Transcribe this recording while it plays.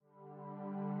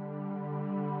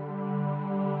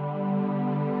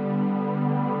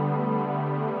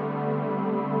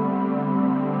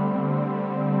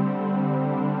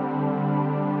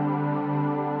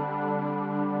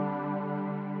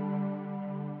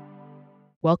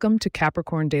Welcome to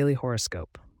Capricorn Daily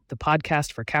Horoscope, the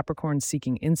podcast for Capricorns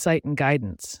seeking insight and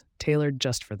guidance tailored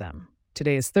just for them.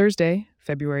 Today is Thursday,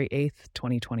 February 8th,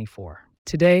 2024.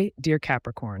 Today, dear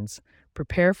Capricorns,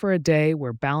 prepare for a day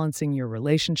where balancing your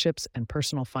relationships and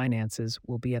personal finances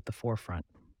will be at the forefront.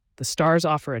 The stars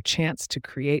offer a chance to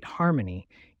create harmony,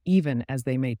 even as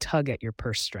they may tug at your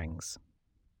purse strings.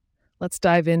 Let's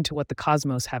dive into what the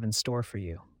cosmos have in store for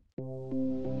you.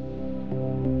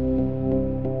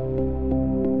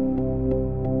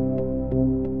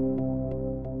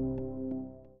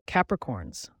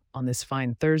 Capricorns, on this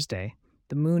fine Thursday,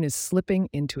 the moon is slipping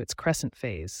into its crescent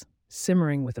phase,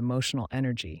 simmering with emotional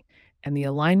energy, and the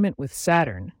alignment with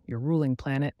Saturn, your ruling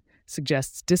planet,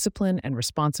 suggests discipline and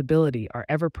responsibility are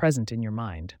ever present in your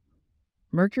mind.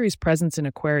 Mercury's presence in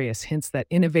Aquarius hints that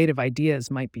innovative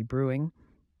ideas might be brewing,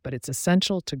 but it's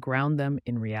essential to ground them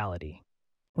in reality.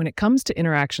 When it comes to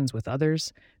interactions with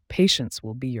others, patience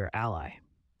will be your ally.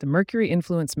 The Mercury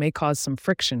influence may cause some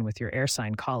friction with your air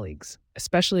sign colleagues,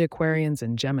 especially Aquarians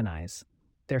and Geminis.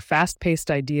 Their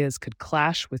fast-paced ideas could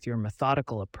clash with your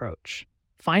methodical approach.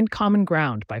 Find common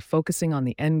ground by focusing on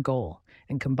the end goal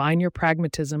and combine your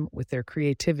pragmatism with their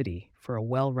creativity for a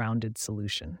well-rounded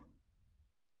solution.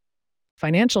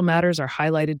 Financial matters are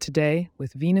highlighted today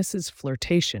with Venus's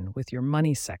flirtation with your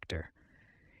money sector.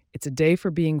 It's a day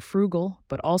for being frugal,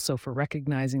 but also for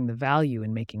recognizing the value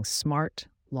in making smart,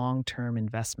 long-term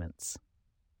investments.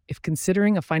 If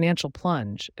considering a financial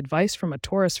plunge, advice from a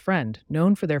Taurus friend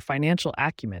known for their financial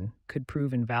acumen could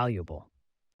prove invaluable.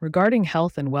 Regarding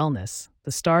health and wellness,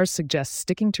 the stars suggest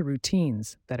sticking to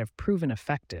routines that have proven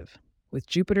effective. With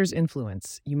Jupiter's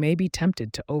influence, you may be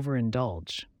tempted to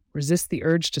overindulge. Resist the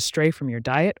urge to stray from your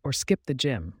diet or skip the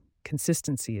gym.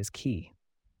 Consistency is key.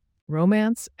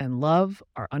 Romance and love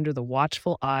are under the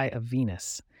watchful eye of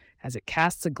Venus as it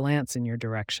casts a glance in your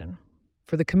direction.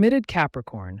 For the committed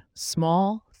Capricorn,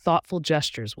 small, thoughtful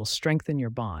gestures will strengthen your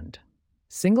bond.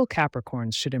 Single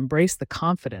Capricorns should embrace the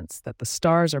confidence that the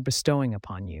stars are bestowing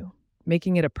upon you,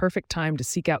 making it a perfect time to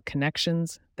seek out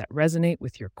connections that resonate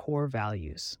with your core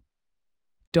values.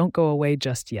 Don't go away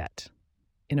just yet.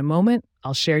 In a moment,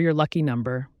 I'll share your lucky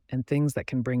number and things that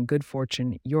can bring good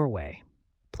fortune your way,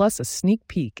 plus a sneak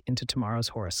peek into tomorrow's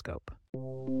horoscope.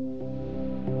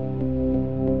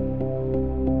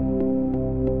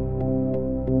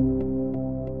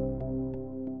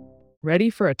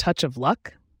 Ready for a touch of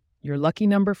luck? Your lucky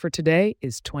number for today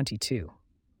is 22.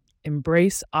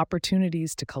 Embrace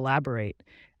opportunities to collaborate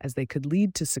as they could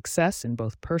lead to success in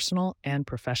both personal and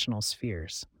professional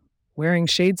spheres. Wearing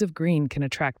shades of green can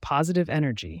attract positive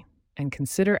energy, and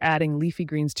consider adding leafy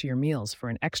greens to your meals for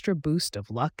an extra boost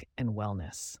of luck and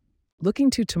wellness.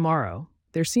 Looking to tomorrow,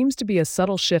 there seems to be a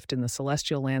subtle shift in the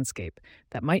celestial landscape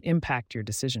that might impact your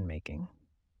decision-making.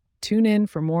 Tune in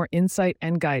for more insight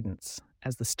and guidance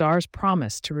as the stars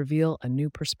promise to reveal a new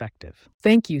perspective.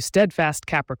 Thank you, steadfast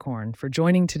Capricorn, for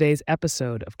joining today's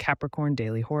episode of Capricorn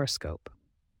Daily Horoscope.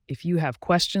 If you have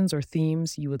questions or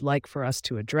themes you would like for us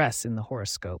to address in the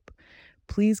horoscope,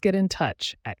 please get in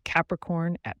touch at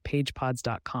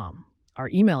capricorn@pagepods.com. Our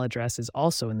email address is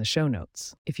also in the show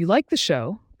notes. If you like the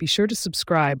show, be sure to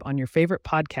subscribe on your favorite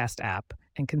podcast app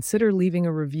and consider leaving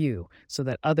a review so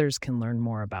that others can learn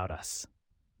more about us.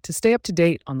 To stay up to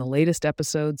date on the latest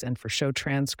episodes and for show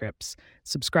transcripts,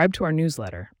 subscribe to our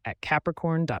newsletter at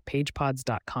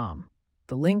capricorn.pagepods.com.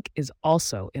 The link is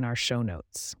also in our show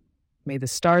notes. May the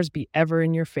stars be ever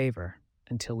in your favor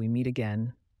until we meet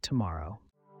again tomorrow.